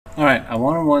All right, I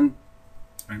want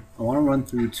to run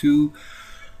through two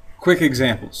quick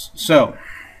examples. So,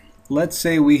 let's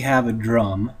say we have a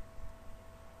drum.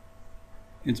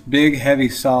 It's big, heavy,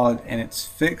 solid, and it's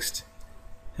fixed.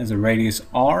 Has a radius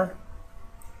r.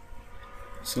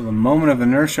 So the moment of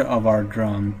inertia of our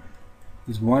drum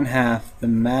is 1/2 the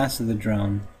mass of the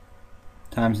drum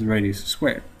times the radius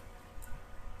squared.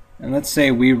 And let's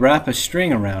say we wrap a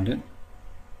string around it.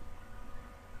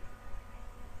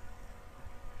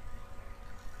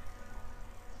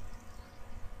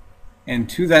 And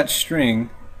to that string,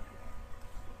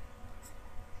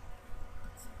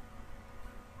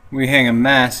 we hang a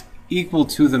mass equal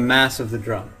to the mass of the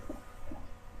drum.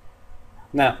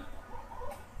 Now,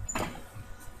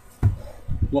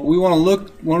 what we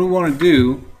want to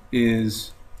do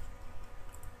is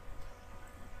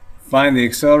find the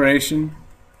acceleration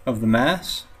of the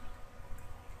mass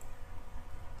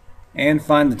and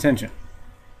find the tension.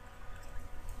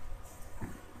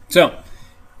 So,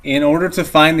 in order to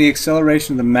find the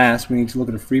acceleration of the mass, we need to look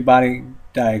at a free body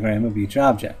diagram of each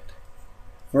object.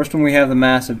 First, when we have the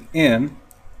mass of m,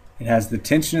 it has the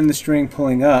tension in the string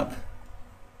pulling up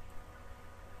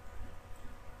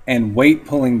and weight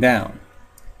pulling down,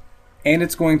 and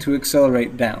it's going to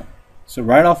accelerate down. So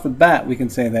right off the bat, we can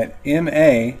say that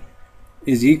ma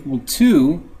is equal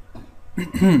to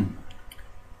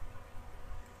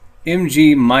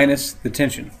mg minus the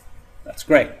tension. That's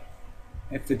great.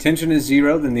 If the tension is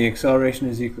 0, then the acceleration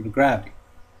is equal to gravity.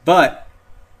 But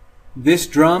this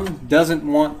drum doesn't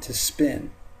want to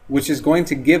spin, which is going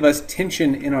to give us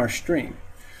tension in our string.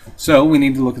 So we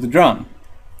need to look at the drum.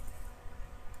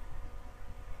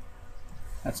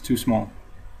 That's too small.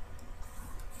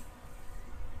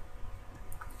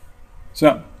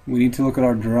 So we need to look at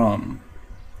our drum.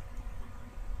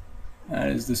 That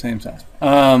is the same size.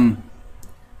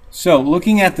 So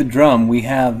looking at the drum, we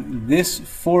have this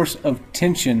force of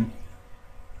tension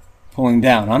pulling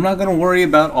down. I'm not going to worry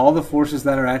about all the forces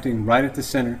that are acting right at the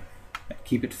center that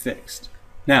keep it fixed.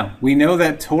 Now, we know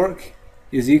that torque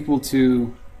is equal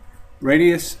to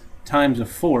radius times a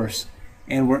force,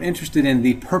 and we're interested in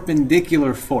the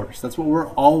perpendicular force. That's what we're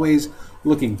always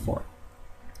looking for.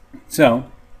 So,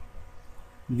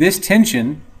 this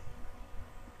tension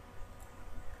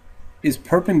is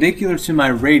perpendicular to my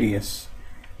radius,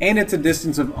 and it's a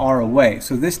distance of r away.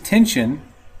 So this tension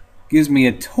gives me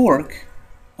a torque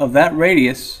of that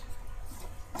radius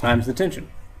times the tension.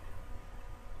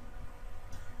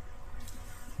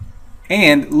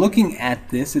 And looking at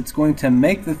this, it's going to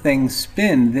make the thing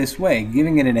spin this way,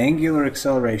 giving it an angular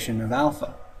acceleration of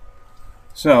alpha.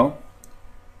 So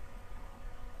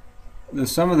the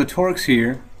sum of the torques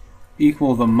here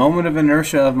equal the moment of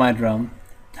inertia of my drum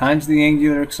times the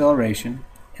angular acceleration,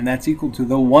 and that's equal to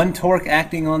the one torque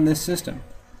acting on this system,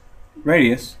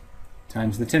 radius,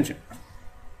 times the tension.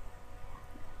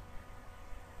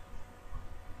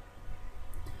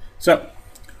 So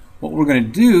what we're going to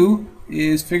do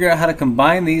is figure out how to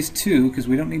combine these two, because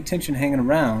we don't need tension hanging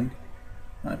around,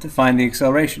 to find the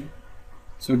acceleration.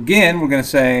 So again, we're going to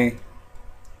say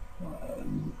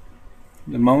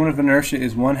the moment of inertia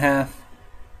is 1/2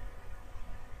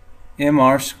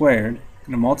 mr squared. I'm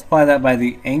going to multiply that by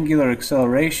the angular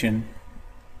acceleration,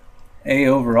 a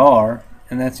over r,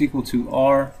 and that's equal to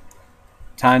r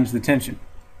times the tension.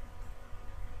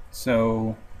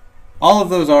 So all of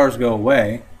those r's go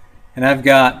away, and I've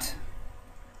got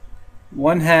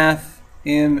 1/2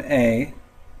 ma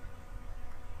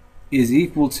is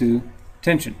equal to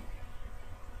tension.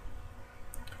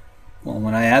 Well,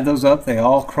 when I add those up, they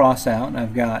all cross out, and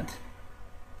I've got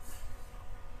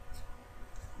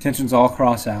tensions all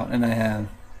cross out, and I have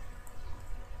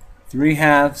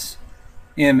 3/2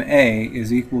 ma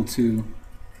is equal to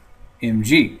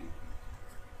mg.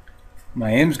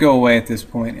 My m's go away at this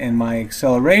point, and my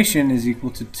acceleration is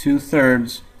equal to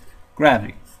 2/3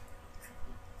 gravity.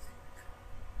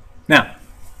 Now,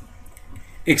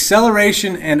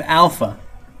 acceleration and alpha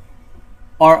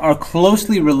are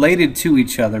closely related to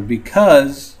each other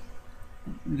because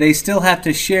they still have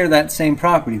to share that same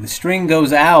property. The string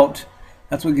goes out.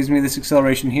 That's what gives me this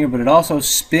acceleration here, but it also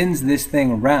spins this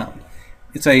thing around.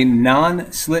 It's a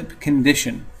non-slip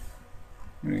condition.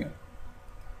 Here we go.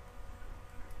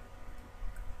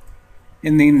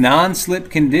 In the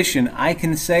non-slip condition, I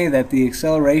can say that the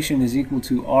acceleration is equal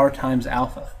to r times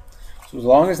alpha. So as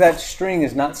long as that string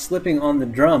is not slipping on the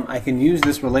drum, I can use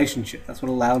this relationship. That's what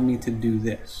allowed me to do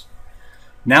this.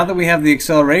 Now that we have the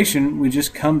acceleration, we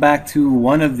just come back to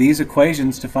one of these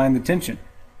equations to find the tension.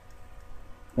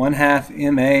 1/2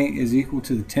 ma is equal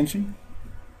to the tension.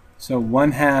 So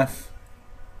 1/2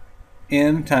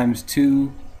 m times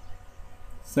 2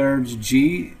 thirds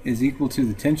G is equal to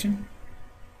the tension.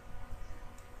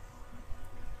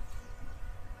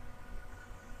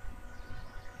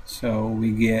 So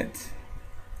we get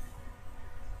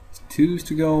 2's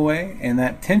to go away, and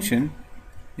that tension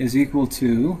is equal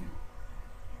to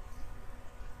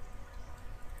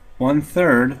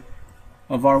 1/3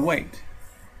 of our weight.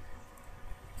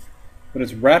 But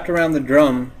it's wrapped around the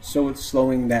drum, so it's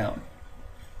slowing down.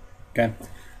 Okay,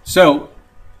 so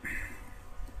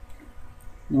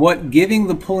what giving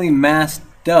the pulley mass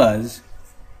does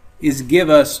is give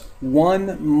us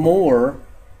one more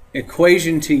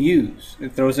equation to use.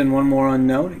 It throws in one more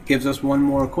unknown. It gives us one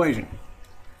more equation.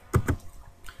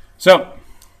 So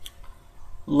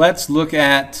let's look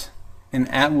at an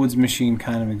Atwood's machine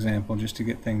kind of example just to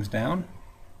get things down.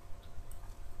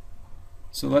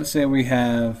 So let's say we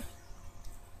have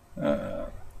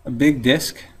a big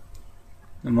disk.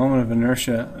 The moment of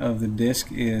inertia of the disk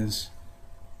is,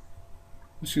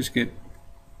 let's just get,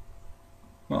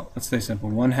 well, let's stay simple,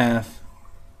 1/2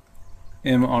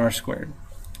 mr squared.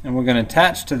 And we're going to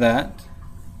attach to that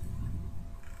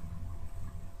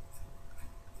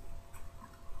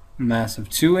mass of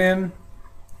 2m,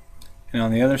 and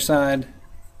on the other side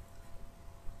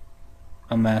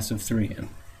a mass of 3m.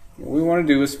 What we want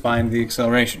to do is find the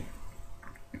acceleration.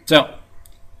 So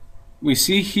we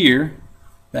see here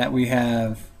that we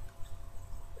have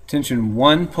tension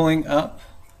 1 pulling up,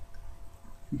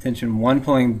 tension 1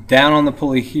 pulling down on the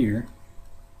pulley here,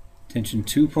 tension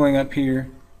 2 pulling up here,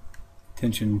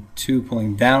 tension 2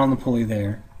 pulling down on the pulley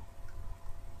there,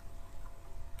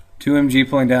 2 mg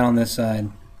pulling down on this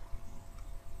side,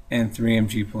 and 3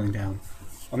 mg pulling down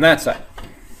on that side.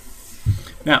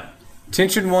 Now,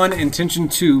 tension 1 and tension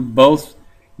 2 both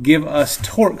give us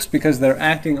torques because they're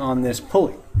acting on this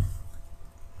pulley.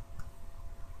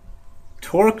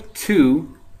 Torque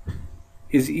 2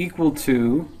 is equal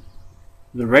to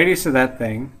the radius of that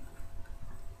thing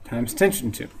times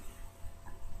tension 2.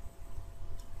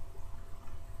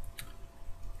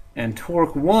 And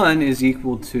torque 1 is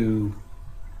equal to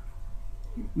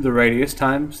the radius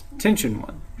times tension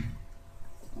 1.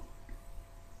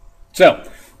 So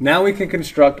now we can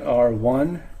construct our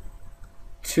 1,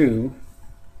 2,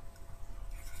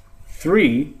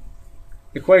 3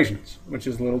 equations, which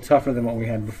is a little tougher than what we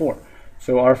had before.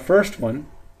 So our first one,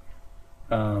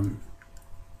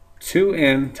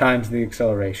 2m times the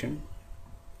acceleration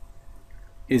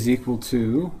is equal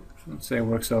to, let's say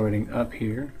we're accelerating up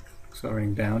here,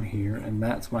 accelerating down here, and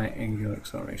that's my angular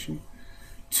acceleration.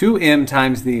 2m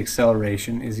times the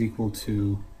acceleration is equal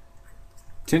to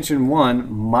tension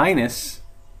 1 minus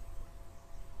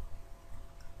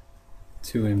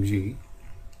 2mg.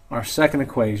 Our second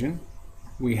equation,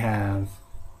 we have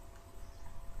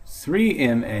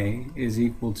 3ma is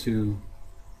equal to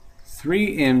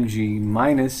 3mg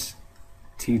minus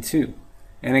T2.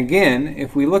 And again,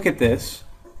 if we look at this,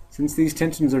 since these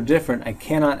tensions are different, I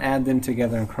cannot add them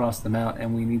together and cross them out,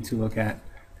 and we need to look at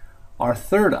our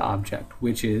third object,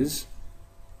 which is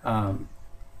the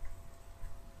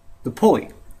pulley.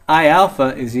 I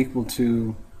alpha is equal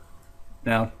to,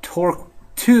 now torque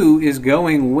 2 is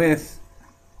going with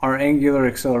our angular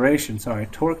acceleration. Sorry,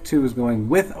 torque 2 is going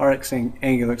with our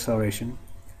angular acceleration,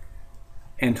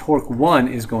 and torque 1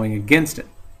 is going against it.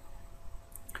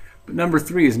 But number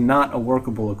 3 is not a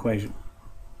workable equation.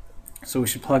 So we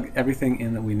should plug everything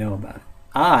in that we know about it.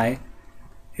 I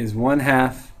is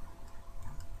 1/2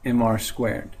 mr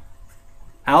squared.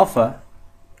 Alpha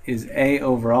is A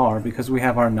over R because we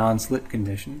have our non-slip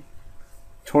condition.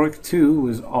 Torque 2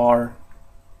 was R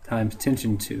times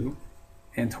tension 2,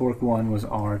 and torque 1 was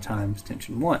R times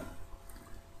tension 1.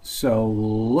 So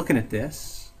looking at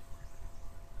this,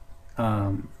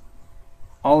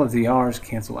 all of the R's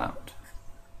cancel out.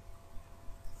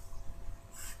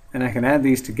 And I can add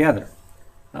these together.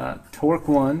 Torque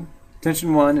 1,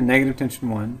 tension 1 and negative tension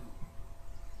 1,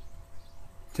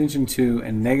 tension 2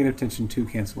 and negative tension 2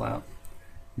 cancel out.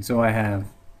 And so I have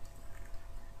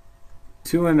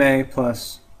 2ma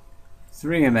plus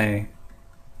 3ma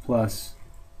plus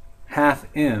 1/2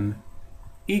 m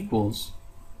equals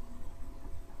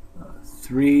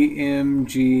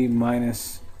 3mg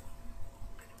minus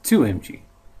 2mg.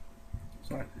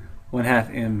 Sorry,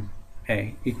 1/2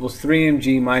 ma equals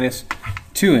 3mg minus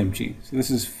 2mg. So this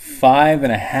is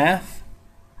 5.5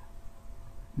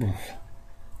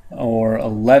 or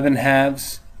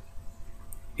 11/2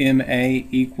 ma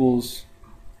equals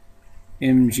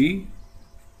mg.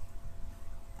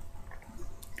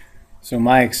 So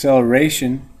my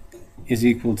acceleration is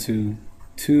equal to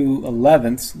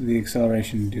 2/11 the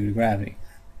acceleration due to gravity.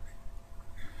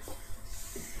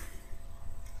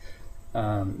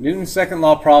 Newton's second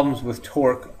law problems with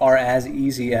torque are as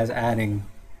easy as adding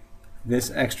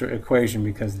this extra equation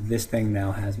because this thing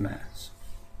now has mass.